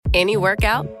Any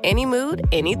workout, any mood,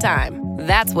 anytime.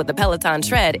 That's what the Peloton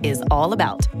Tread is all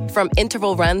about. From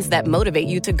interval runs that motivate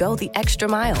you to go the extra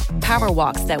mile, power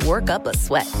walks that work up a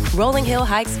sweat, rolling hill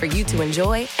hikes for you to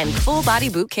enjoy, and full body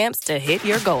boot camps to hit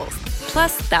your goals.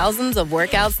 Plus thousands of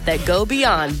workouts that go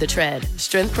beyond the tread.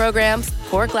 Strength programs,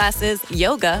 core classes,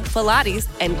 yoga, Pilates,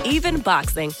 and even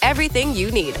boxing. Everything you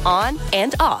need on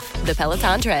and off the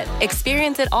Peloton Tread.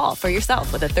 Experience it all for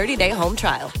yourself with a 30-day home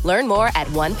trial. Learn more at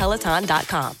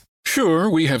onepeloton.com. Sure,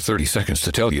 we have 30 seconds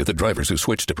to tell you that drivers who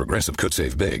switch to Progressive could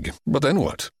save big. But then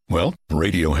what? Well,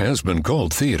 radio has been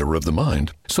called theater of the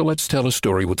mind, so let's tell a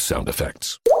story with sound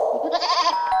effects.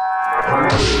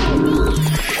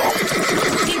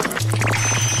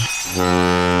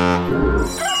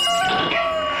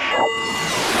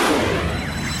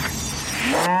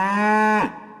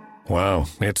 Wow,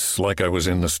 it's like I was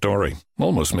in the story.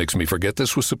 Almost makes me forget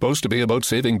this was supposed to be about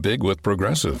saving big with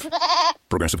Progressive.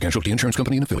 Progressive Casualty Insurance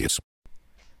Company and Affiliates.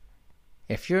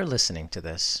 If you're listening to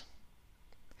this,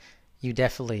 you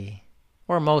definitely,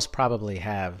 or most probably,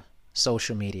 have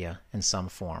social media in some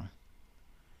form.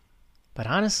 But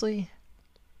honestly,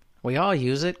 we all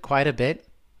use it quite a bit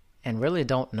and really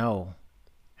don't know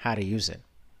how to use it.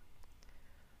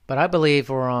 But I believe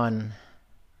we're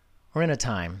in a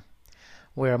time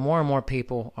where more and more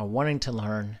people are wanting to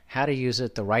learn how to use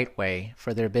it the right way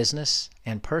for their business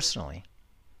and personally.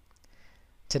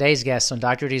 Today's guest on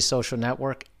Dr. D's Social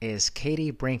Network is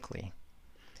Katie Brinkley.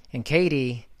 And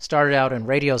Katie started out in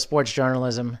radio sports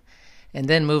journalism and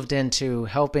then moved into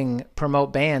helping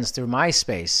promote bands through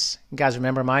MySpace. You guys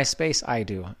remember MySpace? I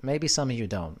do. Maybe some of you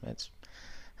don't. It's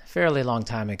a fairly long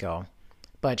time ago.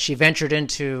 But she ventured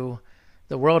into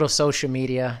the world of social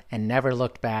media and never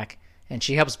looked back. And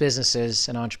she helps businesses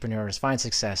and entrepreneurs find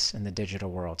success in the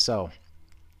digital world. So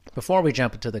before we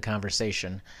jump into the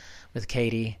conversation with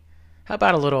Katie, how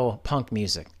about a little punk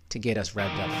music to get us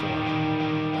revved up for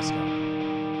it? Let's go.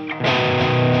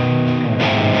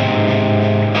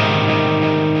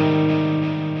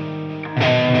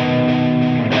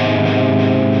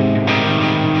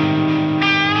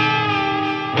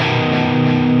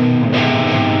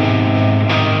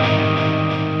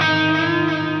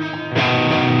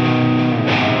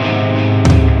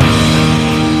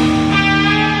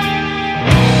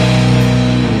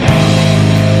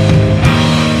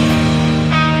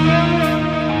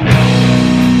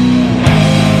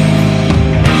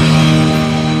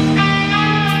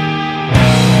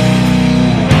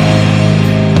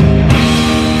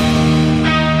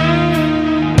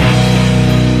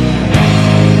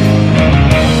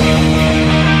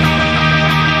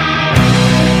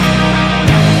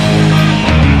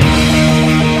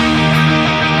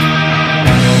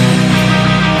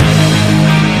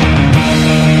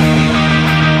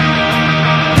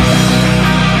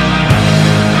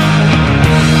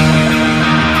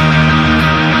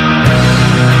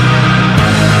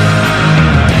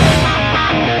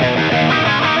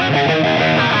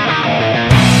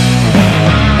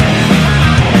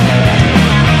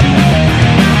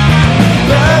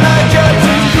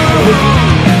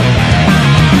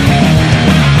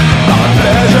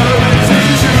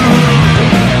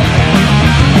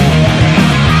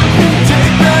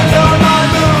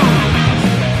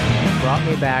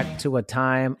 To a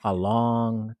time a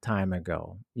long time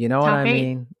ago. You know what I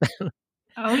mean?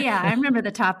 Oh, yeah. I remember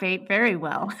the top 8 very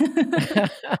well.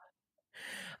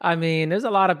 I mean, there's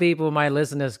a lot of people who might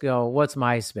listen to this go, what's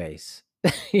MySpace?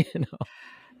 You know?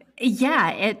 Yeah,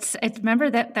 it's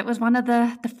remember that was one of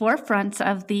the forefronts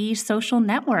of the social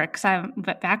networks.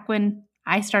 But back when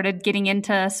I started getting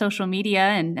into social media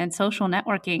and social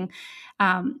networking,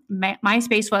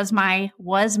 MySpace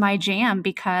was my jam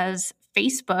because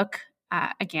Facebook.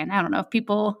 Again, I don't know if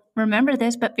people remember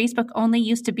this, but Facebook only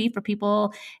used to be for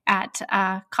people at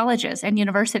colleges and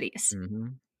universities. Mm-hmm.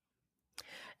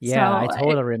 Yeah, I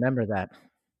totally remember that.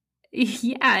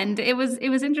 Yeah, and it was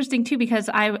interesting too because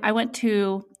I went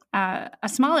to a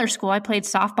smaller school. I played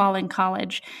softball in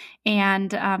college,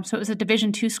 and so it was a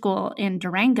Division II school in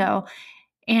Durango.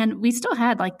 And we still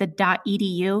had like the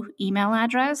 .edu email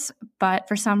address, but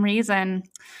for some reason,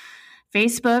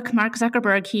 Facebook, Mark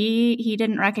Zuckerberg, he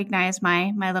didn't recognize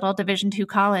my little Division II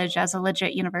college as a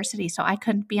legit university, so I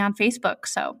couldn't be on Facebook.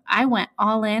 So I went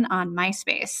all in on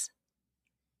MySpace.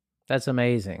 That's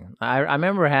amazing. I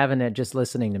remember having it just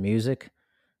listening to music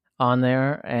on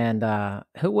there, and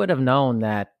who would have known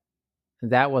that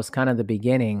was kind of the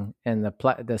beginning and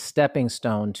the stepping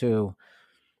stone to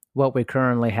what we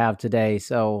currently have today.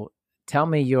 So tell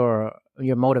me your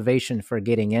motivation for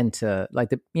getting into like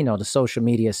the social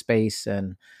media space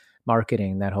and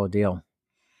marketing, that whole deal.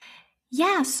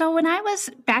 Yeah, so when I was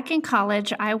back in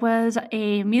college, I was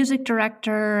a music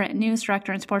director, news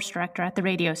director, and sports director at the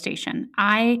radio station.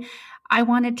 I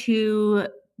wanted to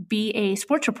be a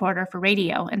sports reporter for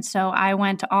radio, and so I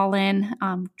went all in,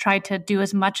 tried to do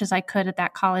as much as I could at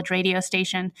that college radio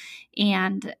station.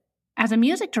 And as a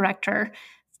music director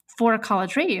for a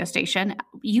college radio station,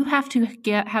 you have to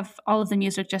have all of the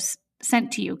music just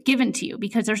sent to you, given to you,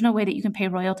 because there's no way that you can pay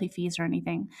royalty fees or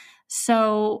anything.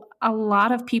 So a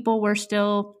lot of people were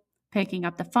still picking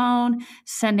up the phone,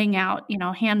 sending out,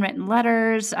 handwritten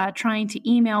letters, trying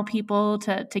to email people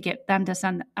to get them to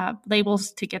send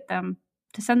labels to get them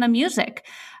to send them music.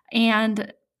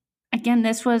 And again,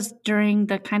 this was during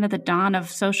the kind of the dawn of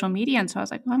social media. And so I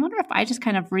was like, well, I wonder if I just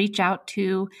kind of reach out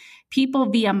to people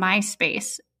via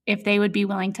MySpace, if they would be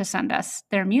willing to send us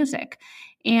their music.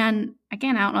 And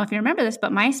again, I don't know if you remember this,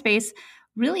 but MySpace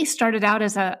really started out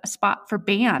as a spot for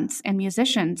bands and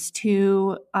musicians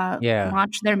to Yeah.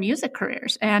 launch their music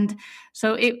careers. And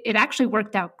so it actually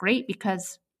worked out great,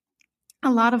 because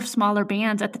a lot of smaller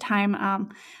bands at the time,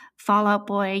 Fall Out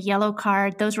Boy, Yellow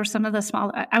Card, those were some of the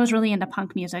small. I was really into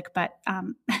punk music, but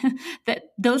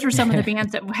those were some of the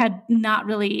bands that had not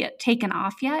really taken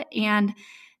off yet. And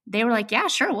they were like, yeah,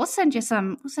 sure, we'll send you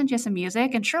some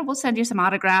music, and sure, we'll send you some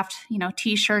autographed,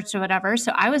 T-shirts or whatever.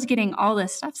 So I was getting all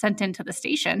this stuff sent into the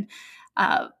station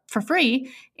for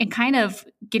free, and kind of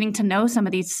getting to know some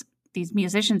of these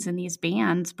musicians and these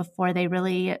bands before they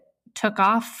really took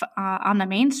off on the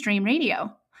mainstream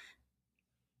radio.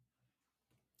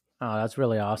 Oh, that's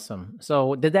really awesome.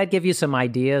 So did that give you some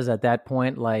ideas at that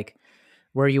point, like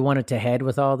where you wanted to head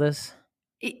with all this?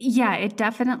 Yeah, it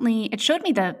showed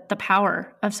me the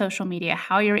power of social media,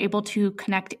 how you're able to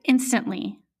connect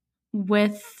instantly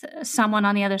with someone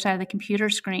on the other side of the computer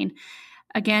screen.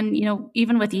 Again,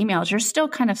 even with emails, you're still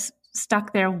kind of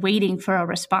stuck there waiting for a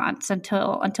response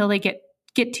until they get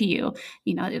to you.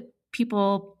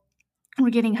 People were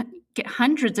get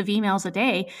hundreds of emails a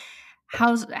day.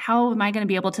 How am I going to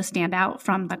be able to stand out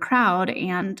from the crowd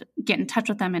and get in touch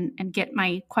with them and get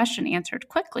my question answered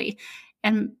quickly?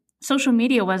 And social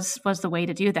media was the way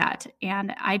to do that.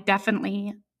 And I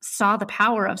definitely saw the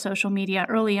power of social media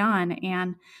early on,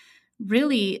 and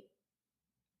really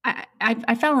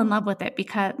I fell in love with it,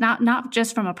 because not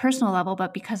just from a personal level,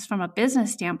 but because from a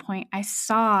business standpoint, I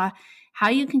saw how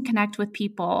you can connect with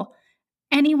people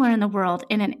anywhere in the world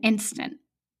in an instant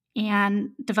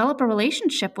and develop a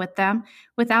relationship with them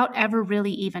without ever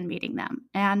really even meeting them.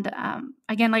 And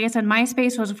again, like I said,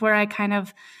 MySpace was where I kind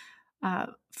of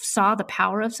saw the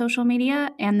power of social media.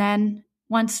 And then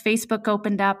once Facebook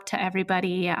opened up to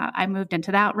everybody, I moved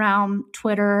into that realm.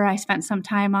 Twitter, I spent some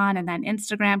time on, and then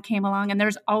Instagram came along. And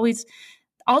there's always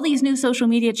all these new social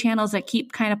media channels that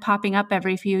keep kind of popping up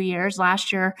every few years.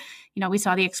 Last year, we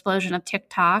saw the explosion of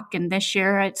TikTok, and this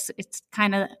year it's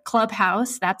kind of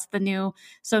Clubhouse. That's the new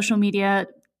social media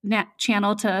net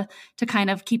channel to kind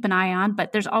of keep an eye on.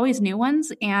 But there's always new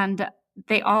ones, and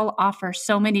they all offer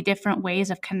so many different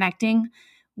ways of connecting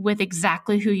with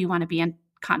exactly who you want to be in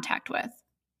contact with.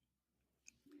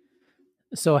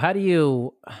 So how do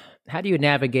you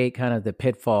navigate kind of the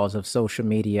pitfalls of social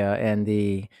media and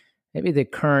maybe the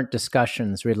current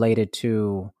discussions related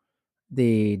to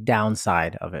the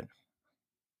downside of it?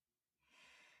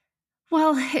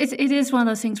 Well, it is one of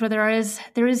those things where there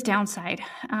is downside,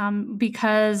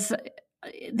 because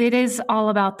it is all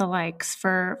about the likes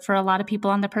for a lot of people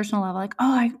on the personal level. Like,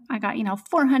 oh, I got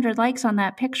 400 likes on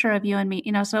that picture of you and me.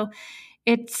 So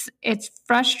it's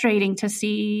frustrating to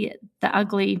see the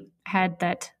ugly head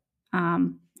that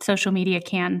social media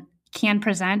can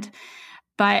present.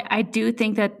 But I do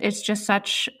think that it's just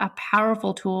such a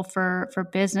powerful tool for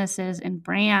businesses and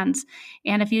brands.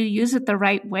 And if you use it the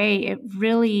right way, it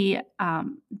really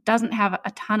doesn't have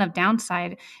a ton of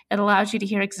downside. It allows you to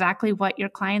hear exactly what your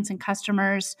clients and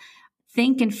customers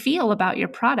think and feel about your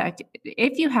product.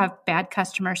 If you have bad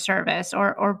customer service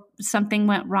or something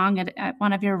went wrong at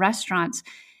one of your restaurants,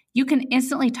 you can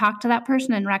instantly talk to that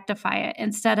person and rectify it,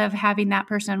 instead of having that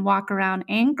person walk around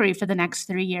angry for the next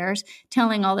 3 years,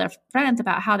 telling all their friends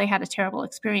about how they had a terrible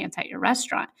experience at your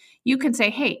restaurant. You can say,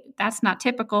 hey, that's not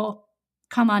typical.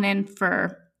 Come on in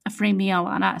for a free meal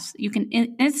on us. You can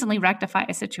instantly rectify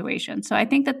a situation. So I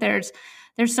think that there's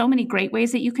so many great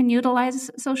ways that you can utilize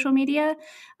social media.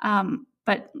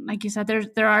 But like you said,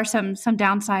 there are some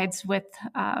downsides with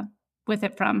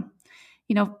it from,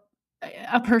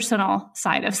 a personal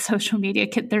side of social media.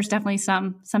 There's definitely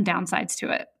some downsides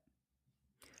to it.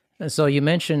 So you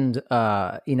mentioned,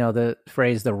 the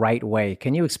phrase "the right way."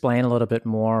 Can you explain a little bit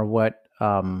more what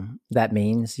that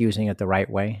means, using it the right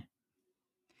way?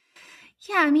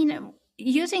 Yeah, I mean,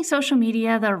 using social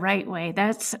media the right way,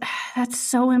 that's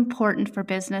so important for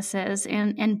businesses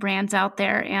and brands out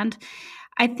there. And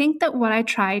I think that what I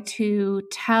try to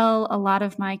tell a lot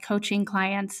of my coaching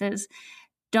clients is,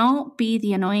 don't be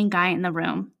the annoying guy in the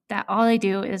room that all they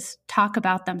do is talk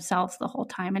about themselves the whole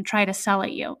time and try to sell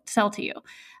to you.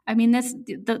 I mean, that's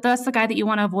the guy that you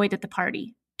want to avoid at the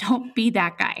party. Don't be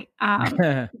that guy.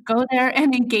 Go there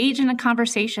and engage in a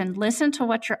conversation. Listen to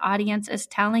what your audience is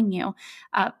telling you.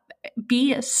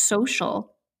 Be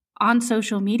social on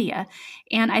social media.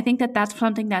 And I think that that's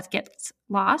something that gets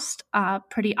lost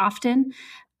pretty often,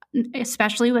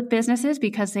 especially with businesses,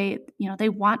 because they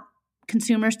want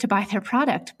consumers to buy their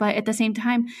product. But at the same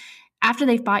time, after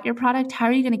they've bought your product, how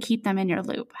are you going to keep them in your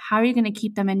loop? How are you going to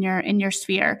keep them in your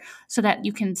sphere so that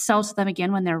you can sell to them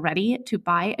again when they're ready to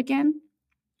buy again?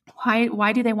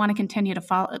 Why do they want to continue to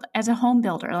follow? As a home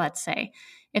builder, let's say,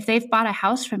 if they've bought a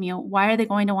house from you, why are they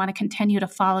going to want to continue to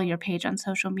follow your page on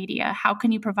social media? How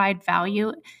can you provide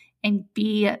value and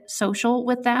be social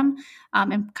with them,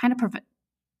 and kind of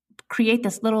create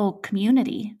this little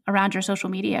community around your social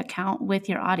media account with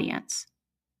your audience?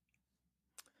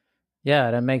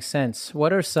 Yeah, that makes sense. I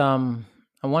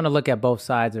want to look at both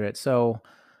sides of it. So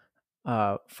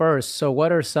first, so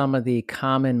what are some of the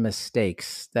common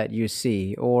mistakes that you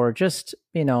see, or just,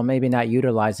 maybe not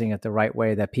utilizing it the right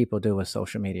way that people do with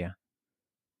social media?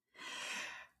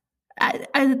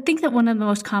 I think that one of the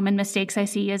most common mistakes I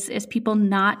see is people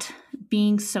not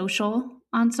being social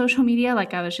on social media,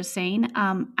 like I was just saying.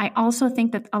 I also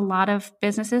think that a lot of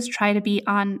businesses try to be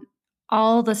on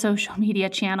all the social media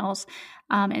channels.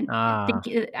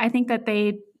 I think that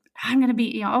I'm going to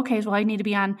be, okay, well, I'm going to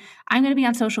be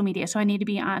on social media. So I need to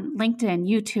be on LinkedIn,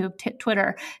 YouTube,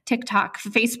 Twitter, TikTok,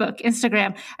 Facebook,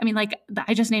 Instagram. I mean, like,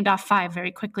 I just named off 5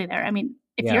 very quickly there. I mean,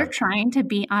 if you're trying to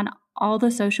be on all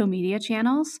the social media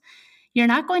channels, you're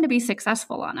not going to be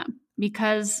successful on them,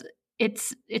 because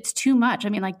it's too much. I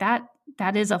mean, like,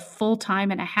 that is a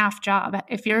full-time and a half job.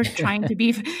 If you're trying to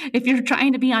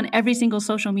be on every single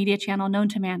social media channel known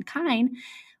to mankind,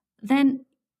 then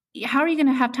how are you going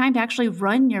to have time to actually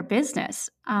run your business?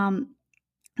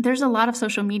 There's a lot of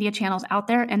social media channels out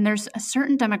there, and there's a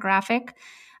certain demographic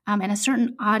and a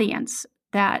certain audience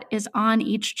that is on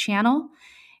each channel.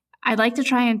 I like to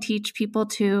try and teach people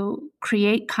to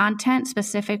create content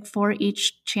specific for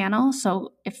each channel.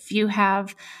 So if you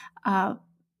have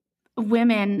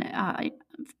women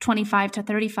 25 to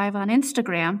 35 on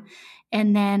Instagram,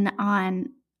 and then on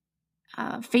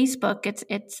Facebook,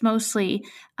 it's mostly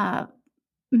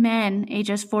men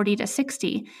ages 40 to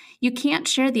 60, you can't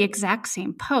share the exact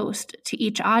same post to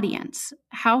each audience.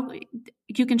 How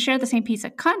you can share the same piece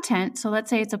of content. So let's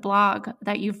say it's a blog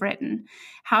that you've written.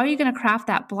 How are you going to craft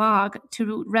that blog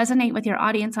to resonate with your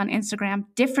audience on Instagram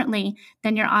differently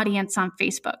than your audience on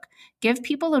Facebook? Give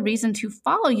people a reason to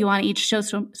follow you on each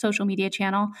social media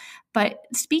channel, but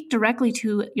speak directly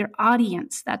to your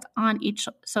audience that's on each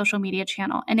social media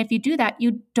channel. And if you do that,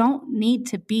 you don't need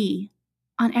to be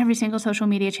on every single social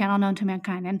media channel known to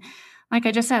mankind. And like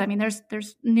I just said, I mean,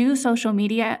 there's new social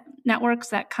media networks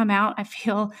that come out, I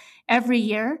feel, every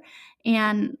year,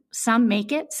 and some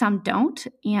make it, some don't.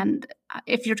 And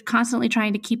if you're constantly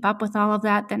trying to keep up with all of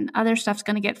that, then other stuff's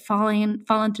going to get fallen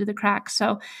through the cracks.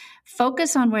 So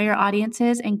focus on where your audience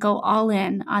is and go all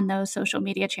in on those social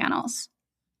media channels.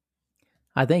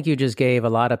 I think you just gave a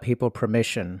lot of people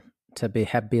permission to be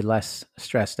less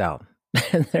stressed out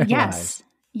in their lives.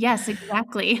 Yes,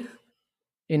 exactly.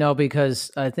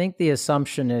 Because I think the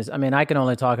assumption is, I mean, I can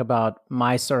only talk about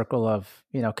my circle of,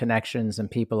 connections and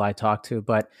people I talk to,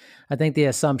 but I think the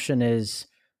assumption is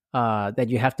that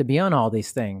you have to be on all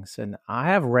these things. And I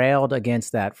have railed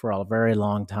against that for a very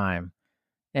long time,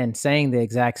 and saying the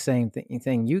exact same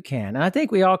thing you can. And I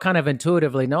think we all kind of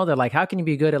intuitively know that, like, how can you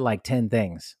be good at like 10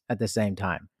 things at the same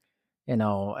time?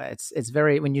 It's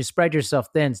very, when you spread yourself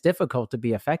thin, it's difficult to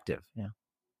be effective. Yeah.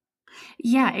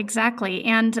 Yeah, exactly.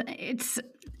 And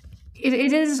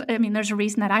it is, I mean, there's a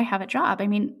reason that I have a job. I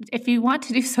mean, if you want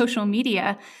to do social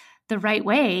media the right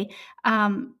way,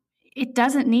 it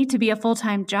doesn't need to be a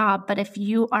full-time job, but if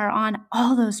you are on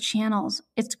all those channels,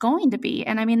 it's going to be.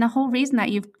 And I mean, the whole reason that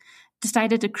you've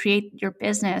decided to create your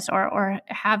business or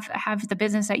have the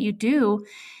business that you do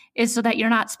is so that you're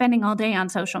not spending all day on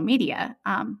social media,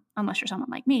 unless you're someone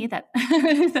like me that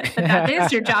that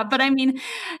is your job. But I mean,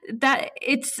 that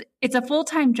it's a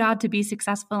full-time job to be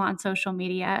successful on social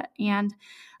media. And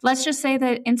let's just say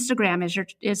that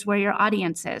Instagram is where your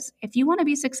audience is. If you want to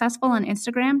be successful on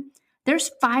Instagram,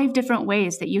 there's 5 different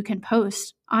ways that you can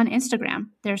post on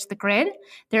Instagram. There's the grid,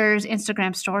 there's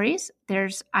Instagram stories,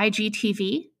 there's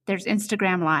IGTV, there's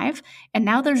Instagram Live, and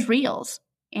now there's Reels.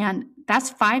 And that's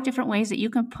 5 different ways that you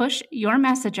can push your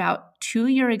message out to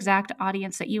your exact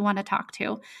audience that you want to talk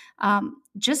to,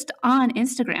 just on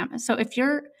Instagram. So if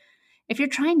you're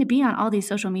trying to be on all these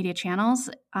social media channels,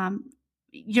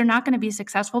 you're not going to be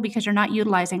successful because you're not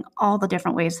utilizing all the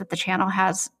different ways that the channel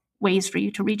has ways for you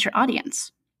to reach your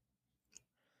audience.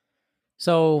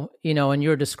 So, when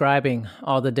you're describing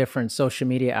all the different social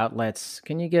media outlets,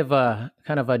 can you give a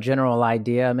kind of a general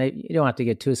idea? Maybe you don't have to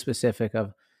get too specific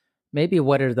of maybe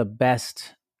what are the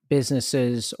best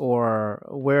businesses or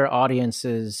where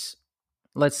audiences,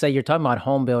 let's say you're talking about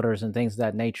home builders and things of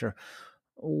that nature.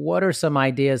 What are some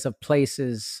ideas of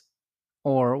places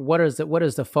or what is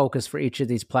the focus for each of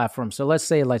these platforms? So let's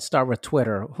start with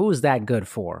Twitter. Who's that good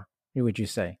for? Who would you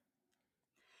say?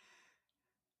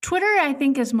 Twitter, I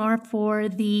think, is more for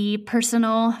the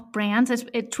personal brands.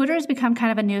 Twitter has become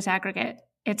kind of a news aggregate.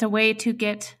 It's a way to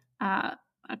get a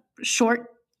short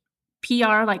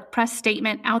PR, like press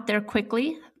statement, out there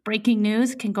quickly. Breaking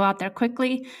news can go out there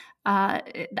quickly.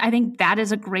 I think that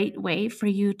is a great way for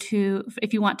you to,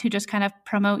 if you want to just kind of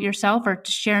promote yourself or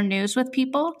to share news with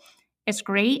people, it's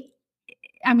great.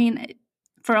 I mean,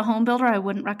 for a home builder, I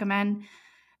wouldn't recommend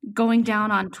going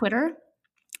down on Twitter.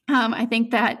 I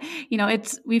think that,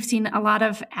 we've seen a lot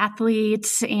of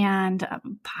athletes and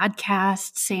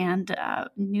podcasts and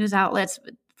news outlets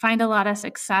find a lot of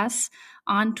success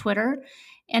on Twitter.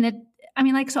 And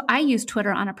so I use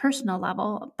Twitter on a personal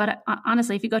level, but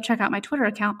honestly, if you go check out my Twitter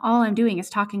account, all I'm doing is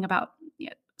talking about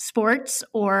sports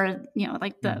or,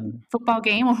 the football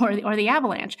game or the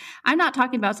Avalanche. I'm not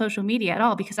talking about social media at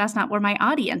all because that's not where my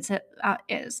audience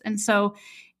is. And so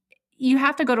you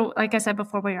have to go to, like I said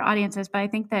before, where your audience is. But I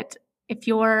think that if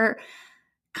you're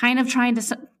kind of trying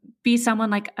to be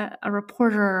someone like a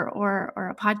reporter or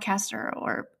a podcaster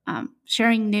or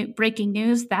sharing breaking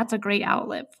news, that's a great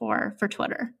outlet for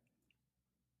Twitter.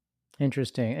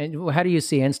 Interesting. And how do you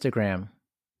see Instagram?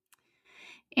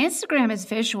 Instagram is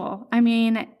visual. I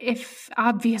mean, if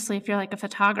you're like a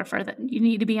photographer, that you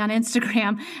need to be on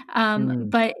Instagram.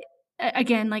 But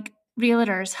again, like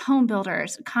realtors, home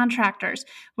builders, contractors,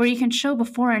 where you can show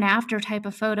before and after type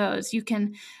of photos. You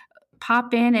can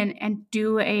pop in and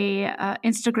do a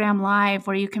Instagram live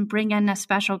where you can bring in a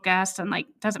special guest and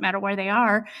doesn't matter where they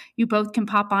are, you both can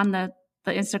pop on the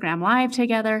Instagram live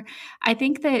together. I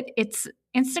think that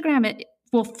Instagram, it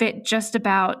will fit just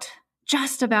about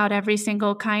every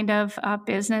single kind of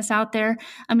business out there.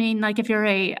 I mean, like if you're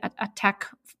a tech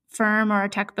firm or a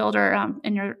tech builder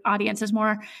and your audience is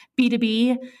more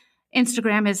B2B,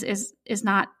 Instagram is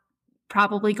not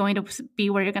probably going to be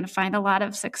where you're going to find a lot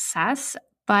of success.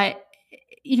 But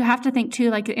you have to think too,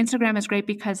 like Instagram is great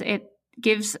because it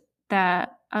gives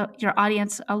your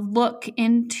audience a look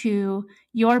into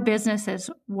your business's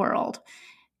world.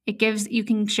 You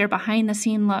can share behind the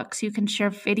scene looks. You can share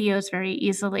videos very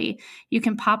easily. You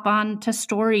can pop on to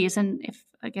stories. And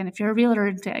if you're a realtor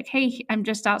and say, like, hey, I'm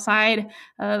just outside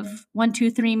of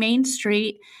 123 Main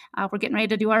Street. We're getting ready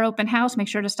to do our open house. Make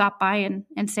sure to stop by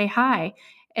and say hi.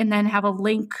 And then have a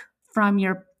link from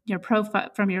your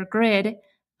profile, from your grid,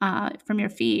 from your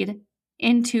feed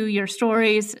into your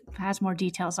stories. It has more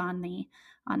details on the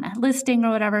listing or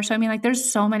whatever. So, there's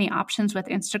so many options with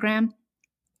Instagram.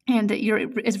 And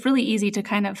it's really easy to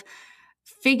kind of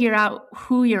figure out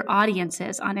who your audience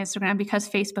is on Instagram because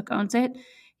Facebook owns it.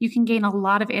 You can gain a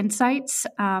lot of insights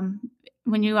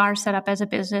when you are set up as a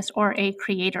business or a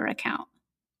creator account.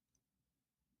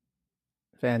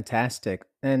 Fantastic.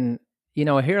 And,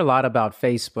 I hear a lot about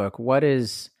Facebook.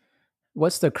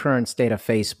 What's the current state of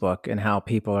Facebook and how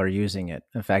people are using it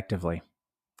effectively?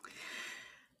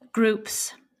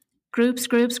 Groups.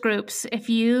 If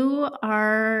you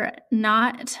are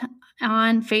not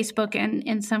on Facebook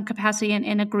in some capacity and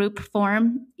in a group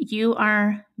form, you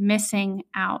are missing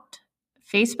out.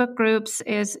 Facebook groups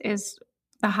is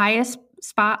the highest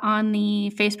spot on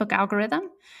the Facebook algorithm.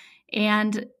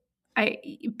 And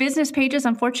business pages,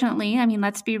 unfortunately,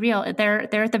 let's be real, they're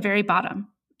at the very bottom.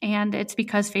 And it's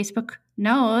because Facebook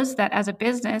knows that as a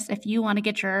business, if you want to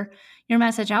get your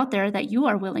message out there, that you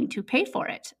are willing to pay for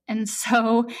it. And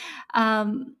so,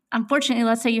 unfortunately,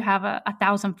 let's say you have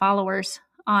 1,000 followers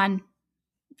on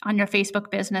your Facebook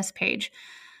business page.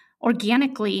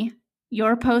 Organically,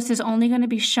 your post is only going to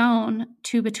be shown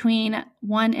to between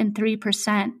 1% and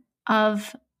 3%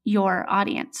 of your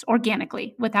audience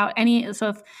organically without any. So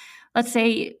if let's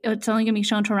say it's only going to be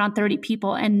shown to around 30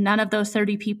 people and none of those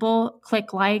 30 people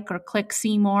click like or click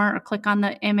see more or click on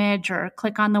the image or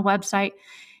click on the website.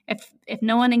 If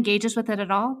no one engages with it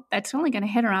at all, that's only going to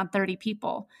hit around 30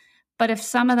 people. But if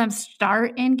some of them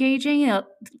start engaging,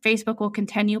 Facebook will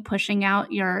continue pushing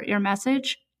out your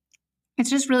message.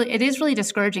 it is really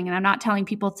discouraging. And I'm not telling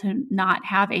people to not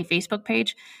have a Facebook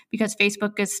page, because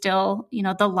Facebook is still,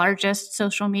 the largest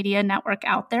social media network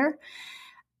out there.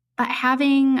 But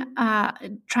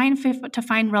trying to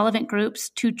find relevant groups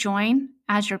to join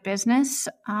as your business,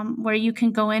 where you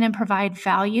can go in and provide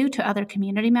value to other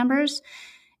community members,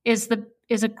 is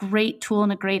a great tool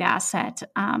and a great asset.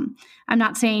 I'm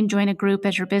not saying join a group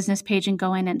as your business page and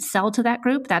go in and sell to that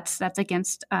group. That's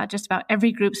against just about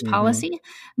every group's policy.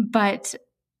 But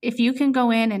if you can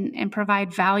go in and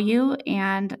provide value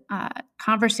and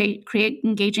create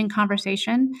engaging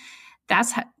conversation,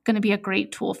 that's going to be a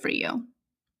great tool for you.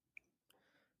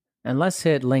 And let's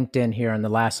hit LinkedIn here in the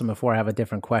last one before I have a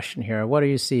different question here. What do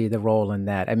you see the role in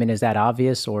that? I mean, is that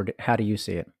obvious, or how do you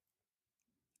see it?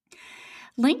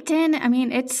 LinkedIn, I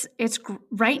mean, it's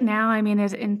right now. I mean,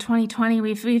 in 2020,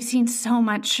 we've seen so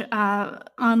much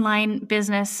online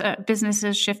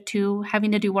businesses shift to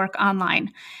having to do work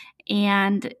online,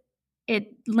 and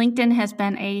LinkedIn has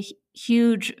been a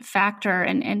huge factor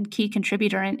and key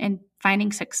contributor in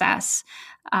finding success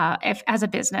as a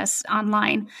business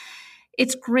online.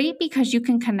 It's great because you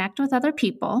can connect with other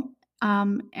people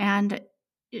and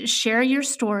share your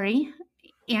story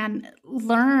and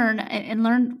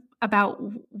learn about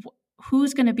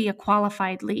who's going to be a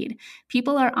qualified lead.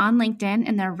 People are on LinkedIn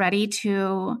and they're ready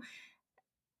to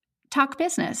talk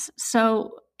business.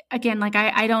 So again, like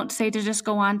I don't say to just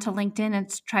go on to LinkedIn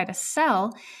and try to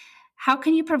sell. How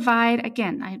can you provide,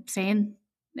 again, I'm saying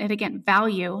it again,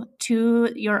 value to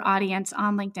your audience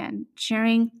on LinkedIn?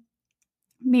 Sharing,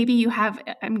 maybe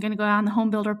I'm going to go down the home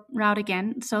builder route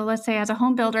again. So let's say as a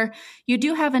home builder, you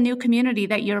do have a new community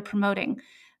that you're promoting.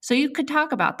 So you could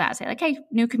talk about that, say like, hey,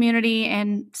 new community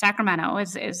in Sacramento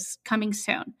is coming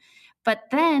soon. But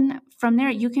then from there,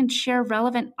 you can share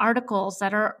relevant articles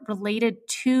that are related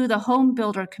to the home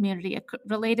builder community,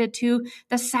 related to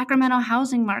the Sacramento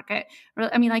housing market.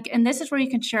 I mean, and this is where you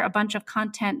can share a bunch of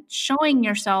content showing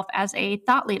yourself as a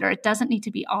thought leader. It doesn't need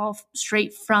to be all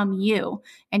straight from you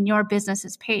and your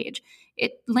business's page.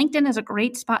 LinkedIn is a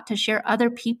great spot to share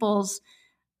other people's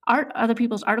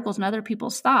articles and other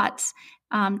people's thoughts,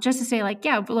 just to say like,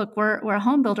 yeah, look, we're a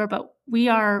home builder, but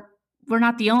we're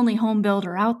not the only home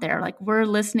builder out there. Like, we're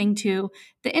listening to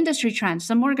the industry trends,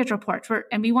 some mortgage reports,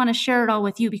 and we want to share it all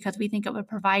with you because we think it would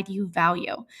provide you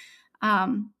value.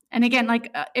 And again,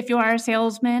 if you are a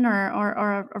salesman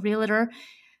or a realtor,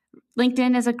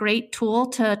 LinkedIn is a great tool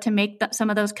to make some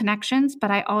of those connections.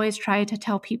 But I always try to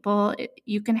tell people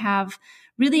you can have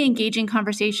really engaging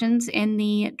conversations in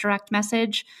the direct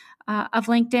message of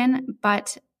LinkedIn,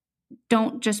 but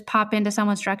don't just pop into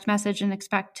someone's direct message and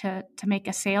expect to make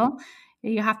a sale.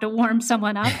 You have to warm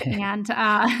someone up and,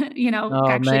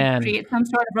 create some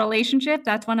sort of relationship.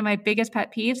 That's one of my biggest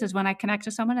pet peeves, is when I connect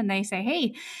to someone and they say,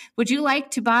 hey, would you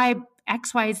like to buy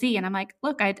XYZ? And I'm like,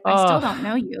 look, I still don't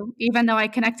know you. Even though I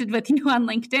connected with you on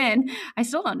LinkedIn, I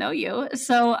still don't know you.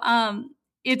 So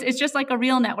it's just like a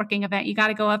real networking event. You got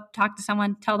to go up, talk to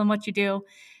someone, tell them what you do,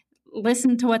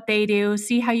 listen to what they do,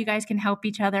 see how you guys can help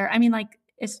each other. I mean,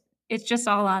 it's just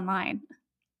all online.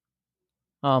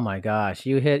 Oh my gosh,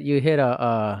 you hit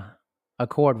a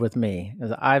chord with me.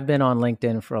 I've been on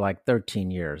LinkedIn for like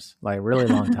 13 years, like really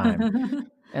long time.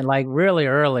 And like really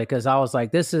early, because I was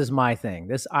like, this is my thing.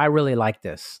 I really like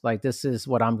this. Like, this is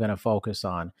what I'm going to focus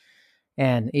on.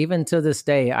 And even to this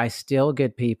day, I still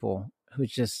get people who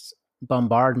just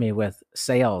bombard me with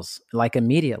sales like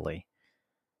immediately.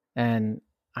 And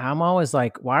I'm always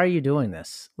like, why are you doing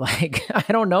this? Like,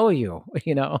 I don't know you,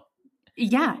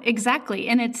 Yeah, exactly.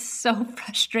 And it's so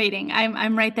frustrating.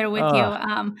 I'm right there with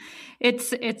you.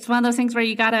 It's one of those things where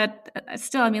you gotta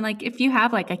still, I mean, like, if you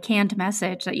have like a canned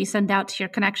message that you send out to your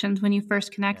connections when you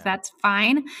first connect, that's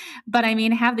fine. But I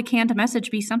mean, have the canned message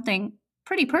be something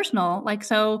pretty personal. Like,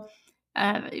 so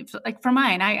like for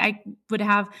mine, I would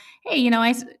have, hey,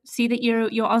 I see that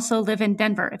you also live in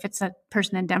Denver. If it's a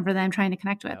person in Denver that I'm trying to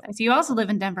connect with, I see you also live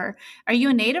in Denver. Are you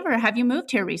a native or have you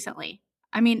moved here recently?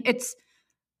 I mean, it's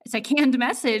a canned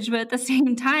message, but at the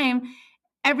same time,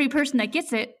 every person that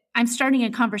gets it, I'm starting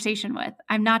a conversation with.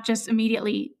 I'm not just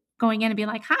immediately going in and being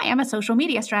like, hi, I'm a social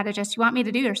media strategist. You want me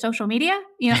to do your social media? I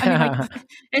mean, like,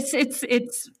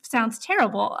 it sounds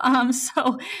terrible.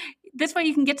 So this way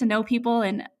you can get to know people.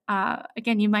 And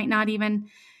again, you might not even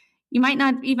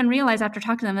realize after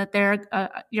talking to them that they're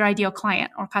your ideal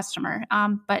client or customer.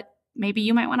 But maybe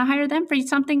you might want to hire them for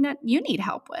something that you need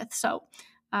help with. So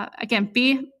again,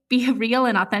 be real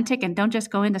and authentic, and don't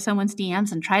just go into someone's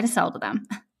DMs and try to sell to them.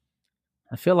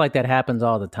 I feel like that happens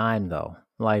all the time, though.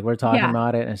 Like, we're talking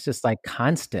about it, and it's just like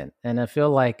constant. And I feel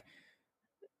like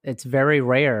it's very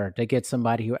rare to get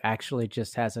somebody who actually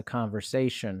just has a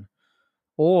conversation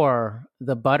or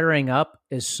the buttering up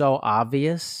is so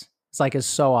obvious. It's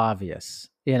so obvious,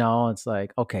 it's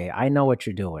like, okay, I know what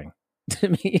you're doing to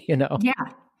me. Yeah.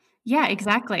 Yeah,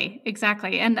 exactly.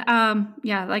 Exactly. And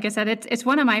yeah, like I said, it's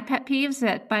one of my pet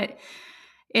peeves but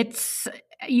it's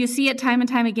you see it time and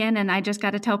time again, and I just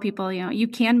got to tell people, you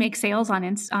can make sales on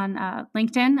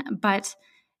LinkedIn, but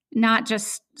not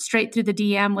just straight through the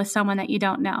DM with someone that you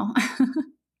don't know.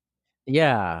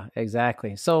 Yeah,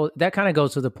 exactly. So that kind of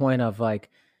goes to the point of like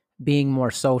being more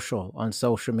social on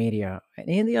social media.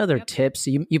 Any other Yep. tips?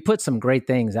 You put some great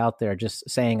things out there just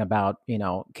saying about,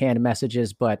 canned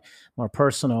messages, but more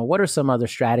personal. What are some other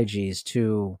strategies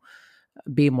to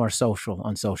be more social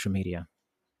on social media?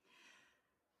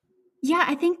 Yeah,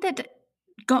 I think that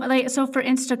so for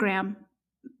Instagram,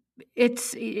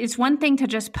 it's one thing to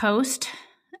just post,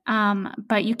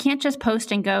 but you can't just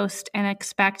post and ghost and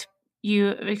expect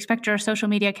your social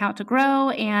media account to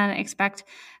grow and expect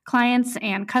clients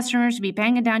and customers to be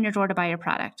banging down your door to buy your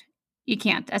product. You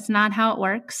can't. That's not how it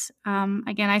works.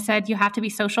 Again, I said you have to be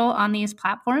social on these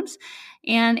platforms,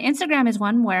 and Instagram is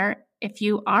one where if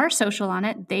you are social on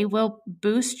it, they will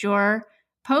boost your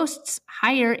posts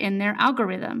higher in their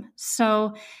algorithm.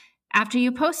 So after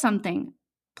you post something,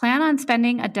 plan on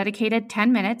spending a dedicated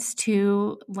 10 minutes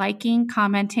to liking,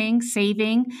 commenting,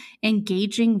 saving,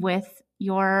 engaging with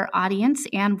your audience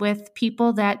and with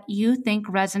people that you think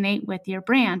resonate with your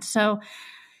brand. So,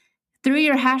 through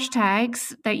your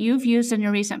hashtags that you've used in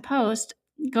your recent post,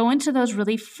 go into those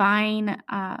really fine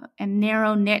and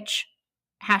narrow niche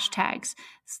hashtags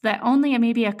so that only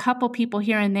maybe a couple people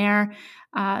here and there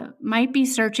might be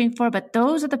searching for, but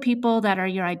those are the people that are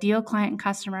your ideal client and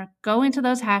customer. Go into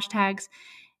those hashtags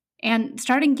and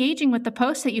start engaging with the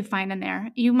posts that you find in there.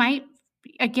 You might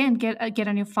again get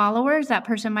a new followers. That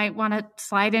person might want to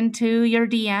slide into your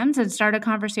DMs and start a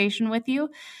conversation with you.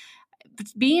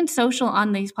 Being social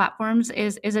on these platforms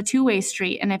is a two-way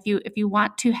street, and if you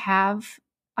want to have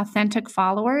authentic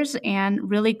followers and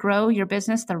really grow your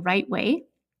business the right way,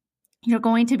 you're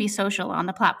going to be social on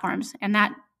the platforms, and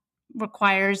that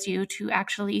requires you to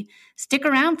actually stick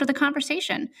around for the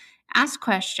conversation, ask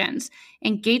questions,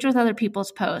 engage with other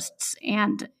people's posts,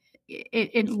 and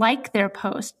like their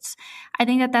posts. I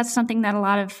think that that's something that a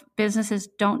lot of businesses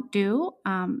don't do.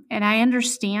 And I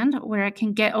understand where it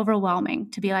can get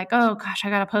overwhelming to be like, oh gosh, I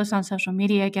got to post on social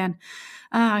media again.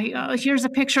 Here's a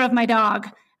picture of my dog.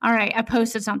 All right, I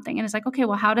posted something. And it's like, okay,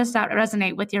 well, how does that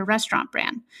resonate with your restaurant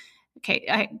brand?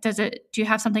 Okay, do you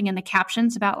have something in the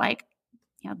captions about like,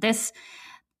 this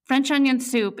French onion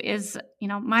soup is,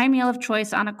 my meal of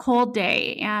choice on a cold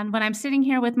day. And when I'm sitting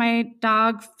here with my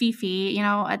dog, Fifi,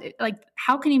 like,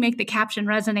 how can you make the caption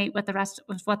resonate with the rest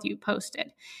of what you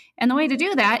posted? And the way to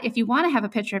do that, if you want to have a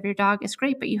picture of your dog, is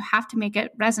great, but you have to make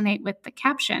it resonate with the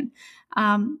caption.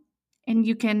 And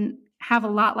you can have a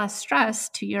lot less stress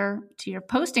to your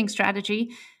posting strategy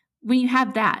when you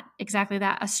have exactly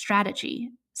that, a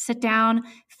strategy. Sit down,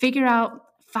 figure out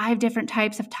 5 different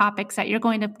types of topics that you're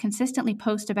going to consistently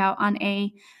post about on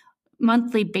a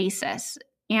monthly basis.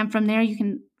 And from there, you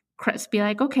can be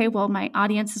like, okay, well, my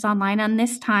audience is online on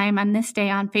this time, on this day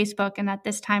on Facebook, and at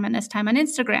this time on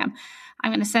Instagram.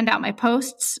 I'm going to send out my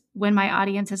posts when my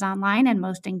audience is online and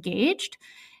most engaged.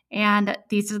 And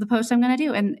these are the posts I'm going to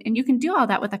do. And you can do all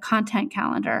that with a content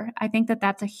calendar. I think that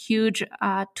that's a huge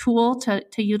tool to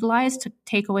utilize to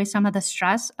take away some of the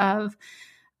stress of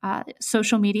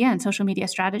social media and social media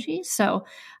strategies. So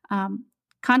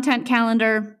content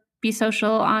calendar, be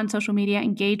social on social media,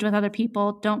 engage with other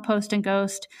people, don't post and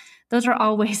ghost. Those are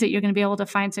all ways that you're going to be able to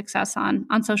find success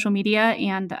on social media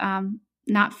and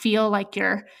not feel like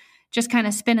you're just kind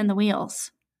of spinning the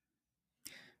wheels.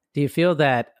 Do you feel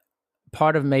that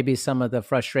part of maybe some of the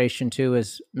frustration too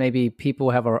is maybe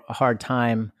people have a hard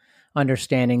time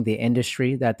understanding the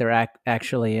industry that they're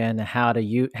actually in, and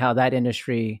how that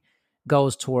industry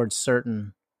goes towards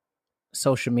certain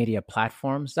social media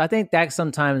platforms? I think that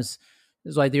sometimes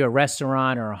is like you're a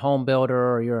restaurant or a home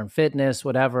builder or you're in fitness,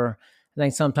 whatever. I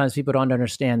think sometimes people don't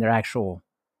understand their actual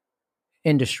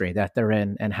industry that they're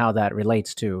in and how that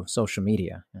relates to social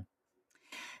media.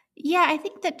 Yeah, I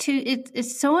think that too.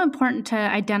 It's so important to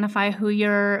identify who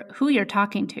you're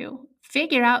talking to.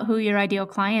 Figure out who your ideal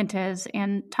client is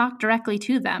and talk directly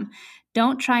to them.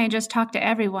 Don't try and just talk to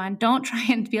everyone. Don't try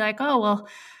and be like, oh well,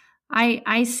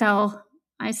 I sell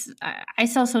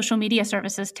social media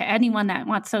services to anyone that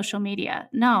wants social media.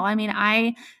 No, I mean,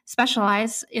 I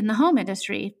specialize in the home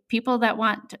industry. People that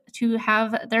want to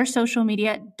have their social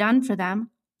media done for them,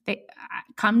 they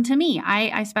come to me.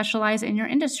 I specialize in your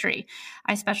industry.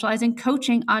 I specialize in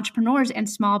coaching entrepreneurs and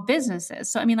small businesses.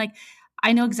 So, I mean, like,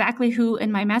 I know exactly who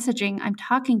in my messaging I'm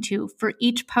talking to for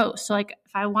each post. So like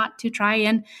if I want to try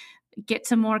and get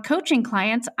some more coaching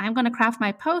clients, I'm going to craft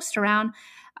my post around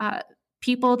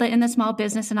people that in the small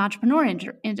business and entrepreneur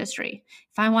industry.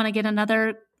 If I want to get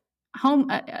another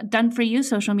home done for you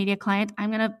social media client,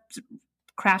 I'm going to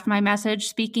craft my message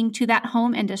speaking to that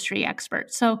home industry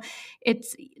expert. So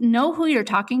it's know who you're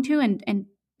talking to, and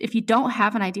if you don't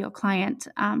have an ideal client,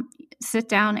 sit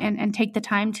down and take the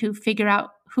time to figure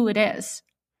out who it is.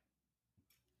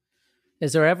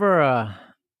 Is there ever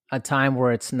a time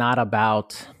where it's not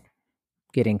about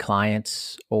getting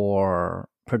clients or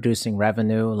producing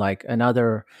revenue, like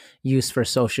another use for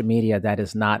social media that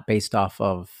is not based off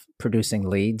of producing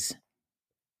leads?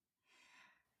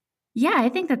 Yeah, I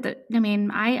think that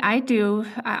I do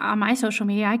on my social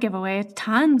media, I give away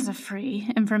tons of free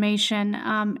information.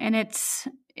 And it's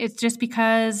just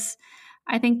because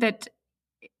I think that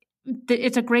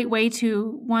it's a great way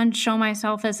to, one, show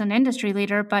myself as an industry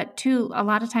leader, but two, a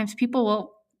lot of times people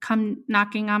will come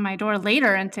knocking on my door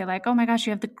later and say like, oh my gosh,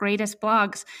 you have the greatest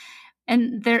blogs.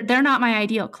 And they're not my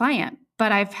ideal client,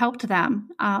 but I've helped them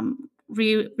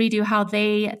redo how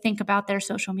they think about their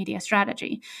social media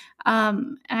strategy.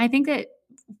 And I think that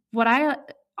what I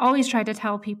always try to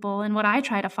tell people and what I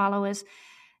try to follow is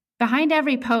behind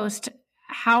every post,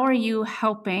 how are you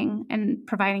helping and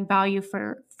providing value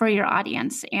for your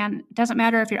audience? And it doesn't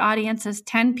matter if your audience is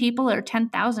 10 people or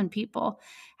 10,000 people.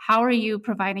 How are you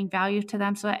providing value to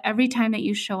them so that every time that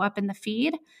you show up in the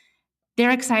feed,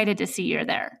 they're excited to see you're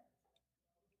there?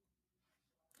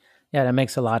 Yeah, that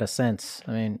makes a lot of sense.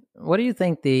 I mean, what do you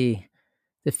think the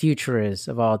future is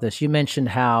of all this? You mentioned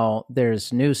how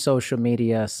there's new social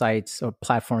media sites or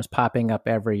platforms popping up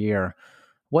every year.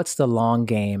 What's the long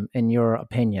game, in your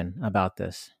opinion, about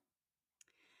this?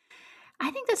 I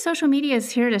think that social media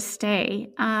is here to stay.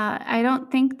 I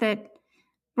don't think that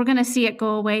we're going to see it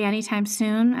go away anytime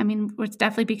soon. I mean, it's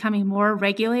definitely becoming more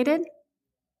regulated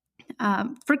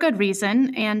for good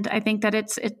reason, and I think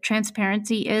that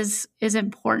transparency is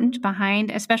important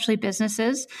behind, especially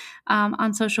businesses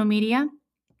on social media.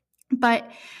 But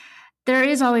there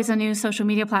is always a new social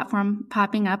media platform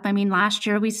popping up. I mean, last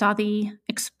year we saw the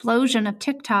explosion of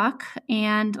TikTok.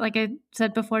 And like I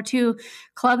said before, too,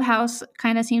 Clubhouse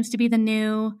kind of seems to be the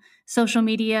new social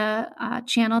media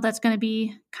channel that's going to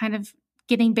be kind of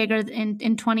getting bigger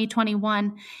in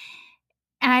 2021.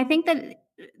 And I think that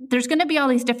there's going to be all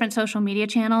these different social media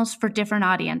channels for different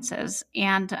audiences.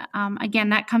 And again,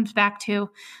 that comes back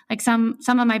to like some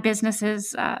of my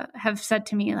businesses have said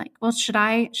to me like, well, should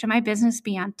my business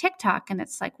be on TikTok? And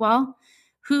it's like, well,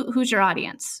 who's your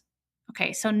audience?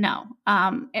 Okay, so no.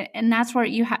 And that's where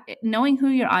you have knowing who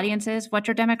your audience is, what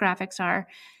your demographics are,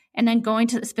 and then going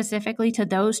to specifically to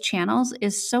those channels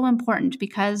is so important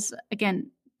because again,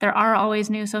 there are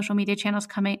always new social media channels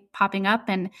popping up,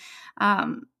 and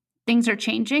things are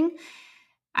changing.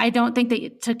 I don't think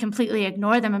that to completely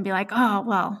ignore them and be like, oh,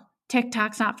 well,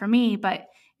 TikTok's not for me. But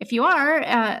if you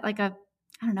are like a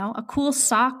cool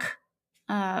sock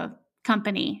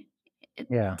company,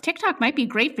 Yeah. TikTok might be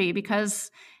great for you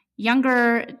because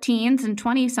younger teens and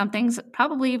 20 somethings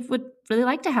probably would really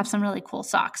like to have some really cool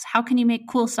socks. How can you make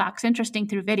cool socks interesting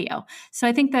through video? So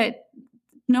I think that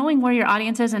knowing where your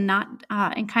audience is and not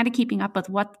and kind of keeping up with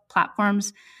what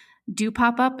platforms do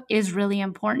pop up is really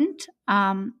important.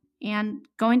 And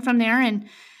going from there and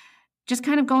just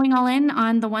kind of going all in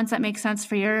on the ones that make sense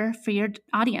for your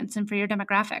audience and for your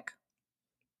demographic.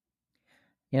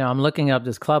 You know, I'm looking up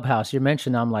this Clubhouse. You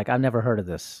mentioned, I'm like, I've never heard of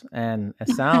this. And it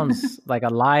sounds like a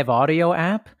live audio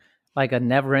app, like a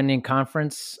never-ending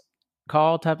conference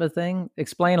call type of thing.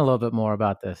 Explain a little bit more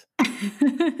about this.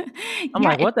 I'm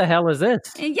like, what the hell is this?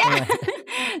 Yeah.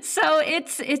 So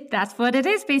that's what it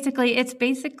is. Basically, it's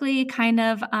basically kind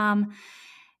of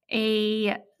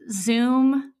a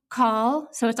Zoom call.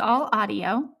 So it's all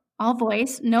audio, all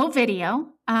voice, no video.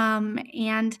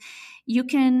 And you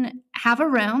can have a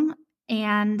room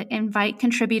and invite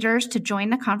contributors to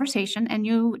join the conversation, and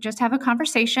you just have a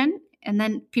conversation, and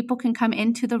then people can come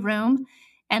into the room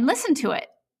and listen to it.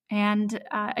 And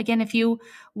again, if you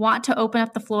want to open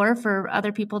up the floor for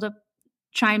other people to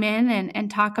chime in and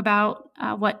talk about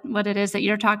what it is that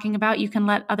you're talking about, you can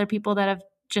let other people that have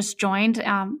just joined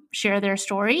share their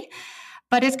story.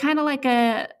 But it's kind of like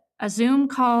a Zoom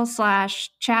call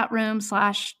 / chat room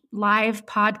 / live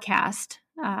podcast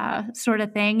sort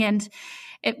of thing. And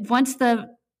once the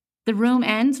room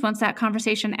ends, once that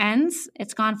conversation ends,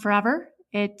 it's gone forever.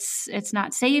 It's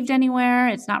not saved anywhere.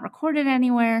 It's not recorded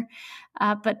anywhere.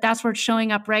 But that's where it's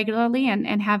showing up regularly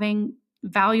and having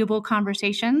valuable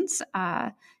conversations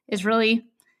is really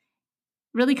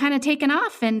really kind of taken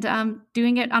off, and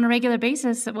doing it on a regular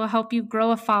basis will help you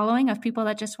grow a following of people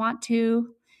that just want to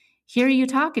hear you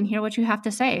talk and hear what you have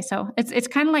to say. So it's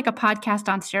kind of like a podcast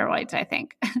on steroids, I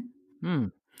think. Hmm.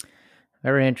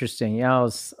 Very interesting. Yeah, I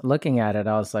was looking at it.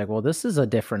 I was like, well, this is a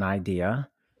different idea.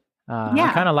 I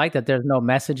Yeah. kind of like that there's no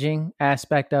messaging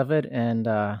aspect of it. And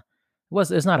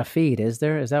it's not a feed, is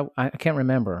there? Is that, I can't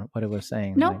remember what it was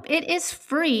saying. Nope, it is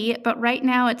free, but right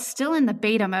now it's still in the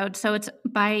beta mode. So it's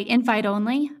by invite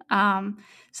only.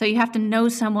 So you have to know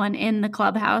someone in the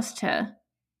clubhouse to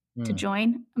Hmm.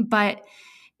 join. But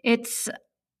it's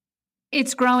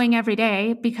growing every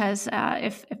day because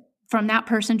if from that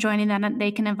person joining, then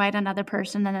they can invite another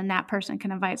person, and then that person can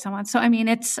invite someone. So I mean,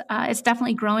 it's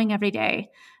definitely growing every day.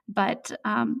 But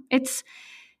it's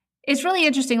really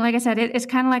interesting. Like I said, it's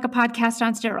kind of like a podcast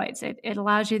on steroids. It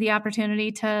allows you the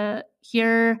opportunity to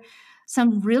hear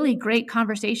some really great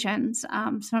conversations,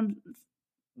 some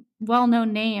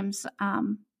well-known names,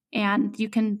 and you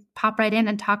can pop right in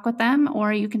and talk with them,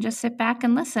 or you can just sit back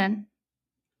and listen.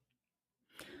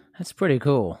 That's pretty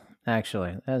cool,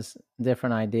 actually. That's a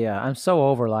different idea. I'm so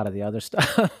over a lot of the other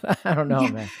stuff. I don't know,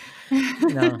 Yeah. man.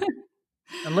 You know,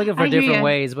 I'm looking for I hear different you.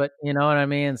 ways, but you know what I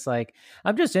mean? It's like,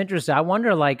 I'm just interested. I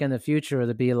wonder, like, in the future,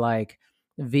 to be like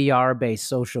VR based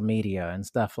social media and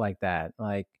stuff like that.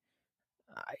 Like,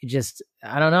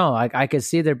 I don't know. I could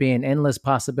see there being endless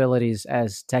possibilities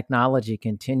as technology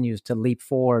continues to leap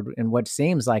forward in what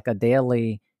seems like a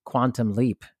daily quantum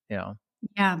leap, you know?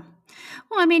 Yeah.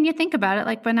 Well, I mean, you think about it,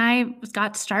 like when I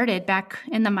got started back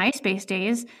in the MySpace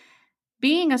days,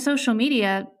 being a social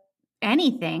media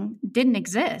anything didn't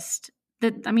exist.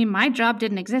 I mean, my job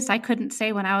didn't exist. I couldn't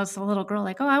say when I was a little girl,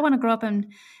 like, oh, I want to grow up and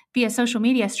be a social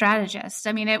media strategist.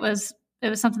 I mean, it was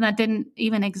something that didn't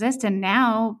even exist. And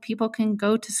now people can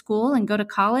go to school and go to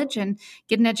college and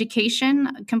get an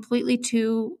education completely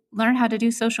to learn how to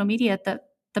do social media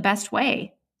the best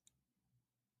way.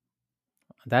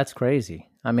 That's crazy.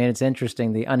 I mean, it's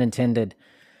interesting the unintended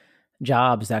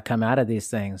jobs that come out of these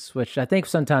things, which I think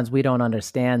sometimes we don't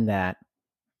understand that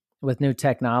with new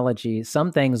technology,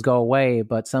 some things go away,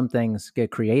 but some things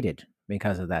get created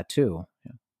because of that too.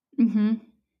 Hmm.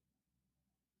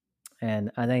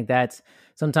 And I think that's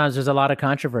sometimes there's a lot of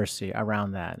controversy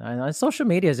around that. And social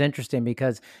media is interesting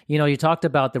because, you know, you talked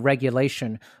about the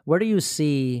regulation. Where do you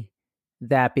see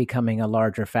that becoming a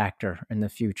larger factor in the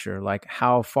future? Like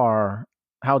how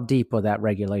deep will that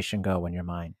regulation go in your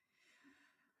mind?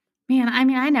 Man, I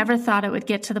mean, I never thought it would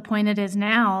get to the point it is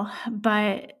now,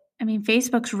 but I mean,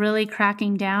 Facebook's really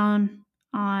cracking down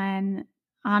on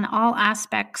all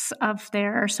aspects of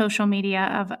their social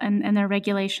media and their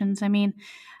regulations. I mean,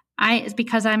 it's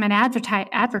because I'm an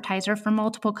advertiser for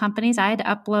multiple companies. I had to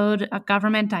upload a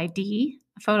government ID,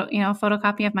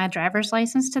 photocopy of my driver's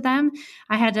license to them.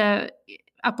 I had to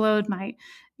upload my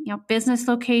business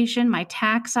location, my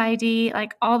tax ID,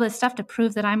 like all this stuff to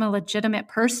prove that I'm a legitimate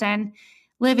person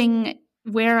living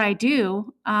where I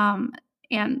do.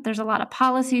 And there's a lot of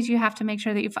policies you have to make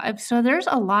sure that so there's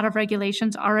a lot of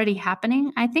regulations already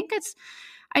happening. I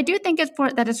do think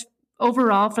it's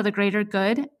overall for the greater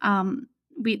good.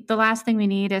 The last thing we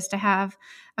need is to have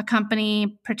a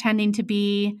company pretending to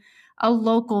be a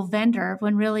local vendor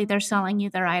when really they're selling you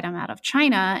their item out of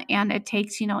China, and it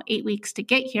takes 8 weeks to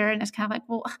get here, and it's kind of like,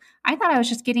 well, I thought I was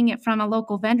just getting it from a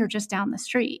local vendor just down the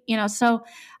street. So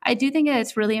I do think that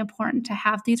it's really important to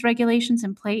have these regulations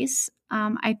in place.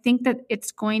 I think that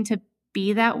it's going to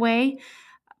be that way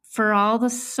for all the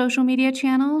social media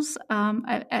channels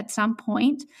at some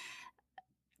point.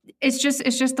 It's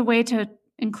just the way to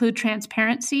include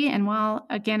transparency. And while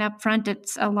again up front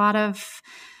it's a lot of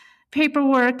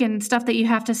paperwork and stuff that you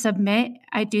have to submit,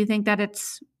 I do think that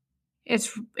it's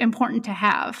important to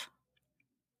have.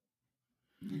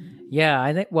 Yeah,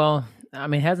 I think, well, I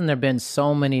mean, hasn't there been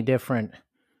so many different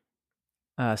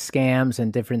scams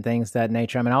and different things that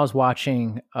nature? I mean, I was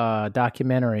watching a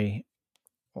documentary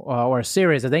or a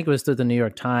series, I think it was through the New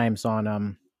York Times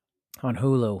on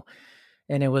Hulu,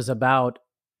 and it was about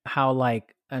how,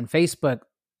 like, on Facebook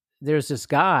there's this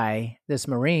guy, this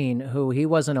Marine, who he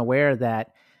wasn't aware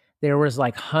that there was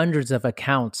like hundreds of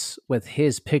accounts with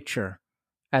his picture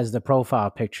as the profile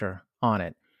picture on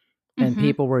it. And Mm-hmm.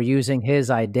 people were using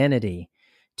his identity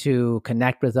to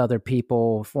connect with other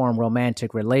people, form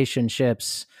romantic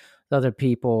relationships with other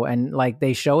people. And like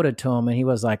they showed it to him and he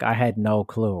was like, I had no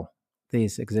clue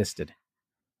these existed.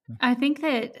 I think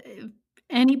that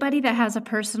anybody that has a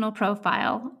personal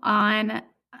profile on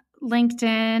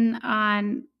LinkedIn,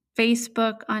 on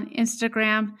Facebook, on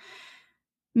Instagram,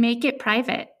 make it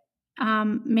private.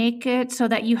 Make it so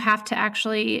that you have to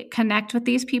actually connect with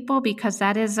these people, because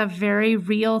that is a very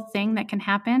real thing that can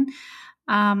happen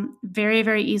very,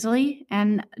 very easily.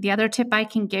 And the other tip I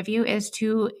can give you is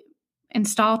to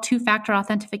install two-factor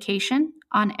authentication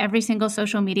on every single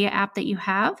social media app that you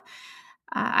have.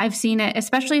 I've seen it,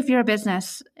 especially if you're a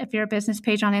business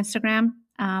page on Instagram.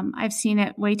 I've seen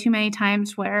it way too many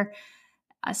times where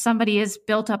somebody has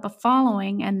built up a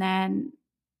following, and then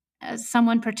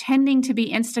someone pretending to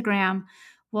be Instagram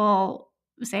will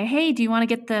say, hey, do you want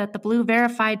to get the blue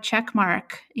verified check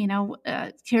mark?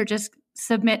 Here, just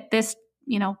submit this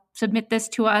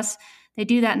to us. They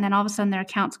do that, and then all of a sudden their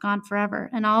account's gone forever.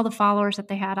 And all the followers that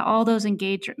they had, all those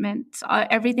engagements,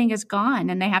 everything is gone,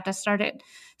 and they have to start at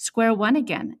square one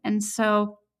again. And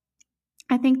so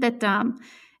I think that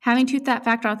having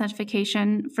two-factor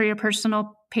authentication for your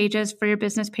personal pages, for your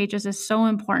business pages, is so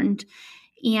important.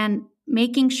 And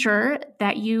making sure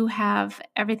that you have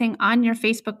everything on your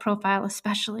Facebook profile,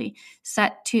 especially,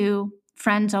 set to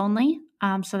friends only,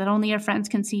 so that only your friends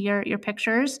can see your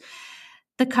pictures.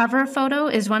 The cover photo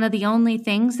is one of the only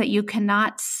things that you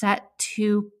cannot set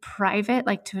to private,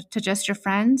 like to just your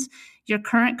friends. Your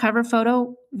current cover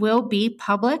photo will be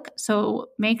public, so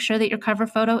make sure that your cover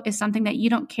photo is something that you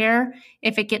don't care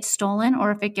if it gets stolen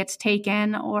or if it gets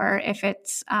taken or if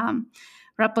it's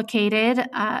replicated.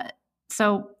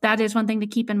 So that is one thing to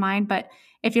keep in mind. But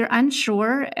if you're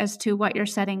unsure as to what your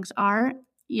settings are,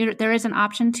 there is an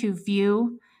option to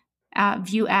view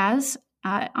as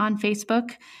on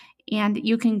Facebook, and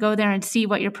you can go there and see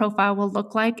what your profile will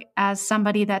look like as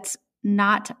somebody that's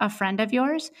not a friend of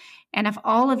yours. And if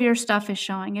all of your stuff is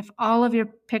showing, if all of your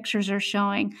pictures are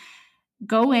showing,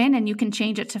 go in and you can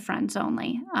change it to friends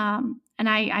only. And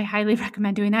I highly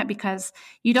recommend doing that, because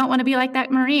you don't want to be like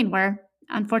that Marine where,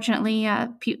 unfortunately,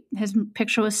 his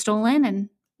picture was stolen and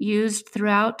used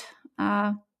throughout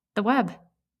the web.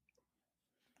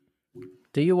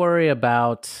 Do you worry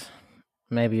about,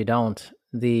 maybe you don't,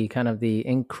 the kind of the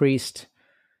increased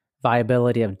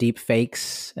viability of deep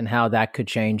fakes and how that could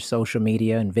change social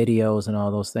media and videos and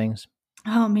all those things?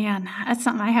 Oh man, that's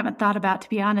something I haven't thought about, to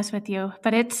be honest with you.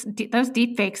 But it's those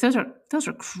deep fakes; those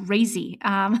are crazy.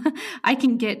 I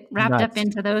can get wrapped up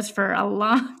into those for a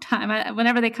long time.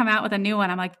 Whenever they come out with a new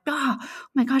one, I'm like, oh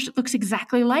my gosh, it looks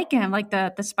exactly like him, like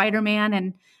the Spider-Man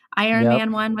and Iron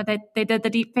Man one, where they did the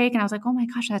deep fake, and I was like, oh my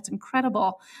gosh, that's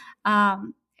incredible.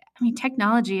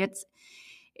 Technology,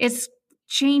 it's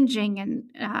changing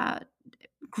and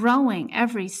growing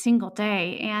every single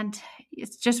day, and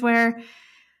it's just where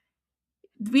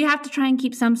we have to try and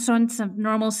keep some sense of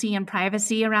normalcy and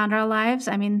privacy around our lives.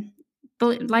 I mean,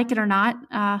 like it or not,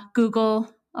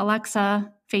 Google,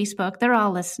 Alexa, Facebook, they're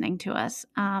all listening to us.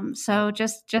 So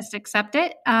just accept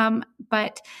it.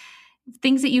 But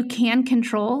things that you can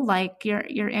control, like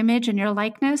your image and your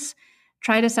likeness,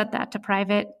 try to set that to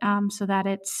private so that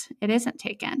it isn't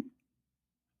taken.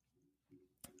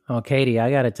 Oh, Katie,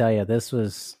 I got to tell you, this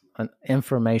was an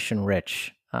information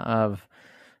rich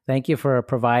thank you for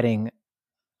providing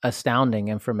astounding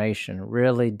information,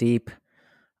 really deep,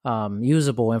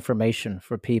 usable information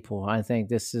for people. I think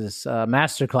this is a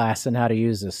masterclass in how to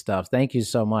use this stuff. Thank you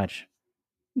so much.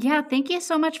 Yeah, thank you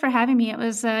so much for having me. It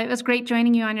was great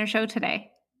joining you on your show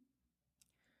today.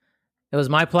 It was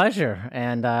my pleasure,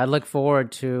 and I look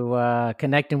forward to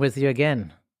connecting with you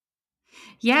again.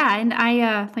 Yeah, and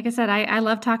like I said, I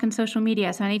love talking social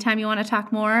media. So anytime you want to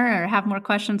talk more or have more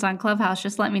questions on Clubhouse,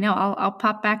 just let me know. I'll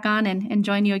pop back on and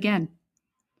join you again.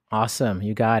 Awesome.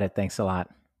 You got it. Thanks a lot.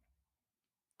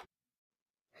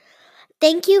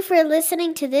 Thank you for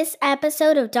listening to this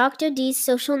episode of Dr. D's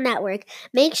Social Network.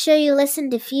 Make sure you listen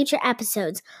to future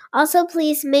episodes. Also,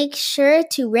 please make sure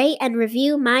to rate and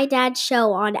review My Dad's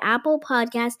Show on Apple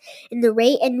Podcasts in the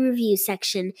rate and review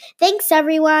section. Thanks,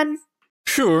 everyone.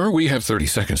 Sure, we have 30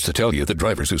 seconds to tell you that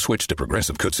drivers who switch to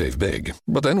Progressive could save big.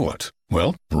 But then what?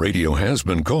 Well, radio has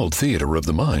been called theater of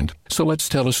the mind, so let's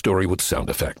tell a story with sound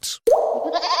effects.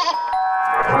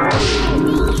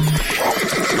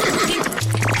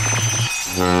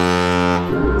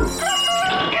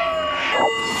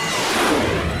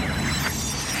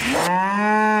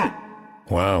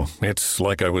 Wow, it's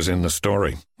like I was in the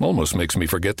story. Almost makes me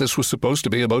forget this was supposed to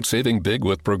be about saving big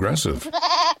with Progressive.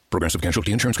 Progressive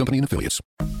Casualty Insurance Company and Affiliates.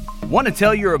 Want to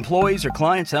tell your employees or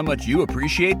clients how much you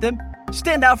appreciate them?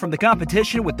 Stand out from the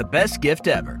competition with the best gift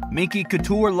ever. Minky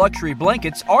Couture luxury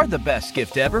blankets are the best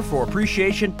gift ever for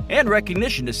appreciation and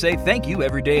recognition to say thank you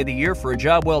every day of the year for a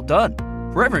job well done.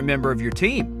 For every member of your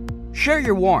team, share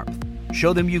your warmth.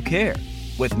 Show them you care.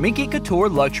 With Minky Couture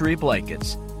luxury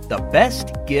blankets, the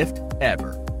best gift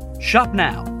ever. Shop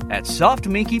now at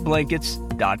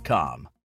softminkeyblankets.com.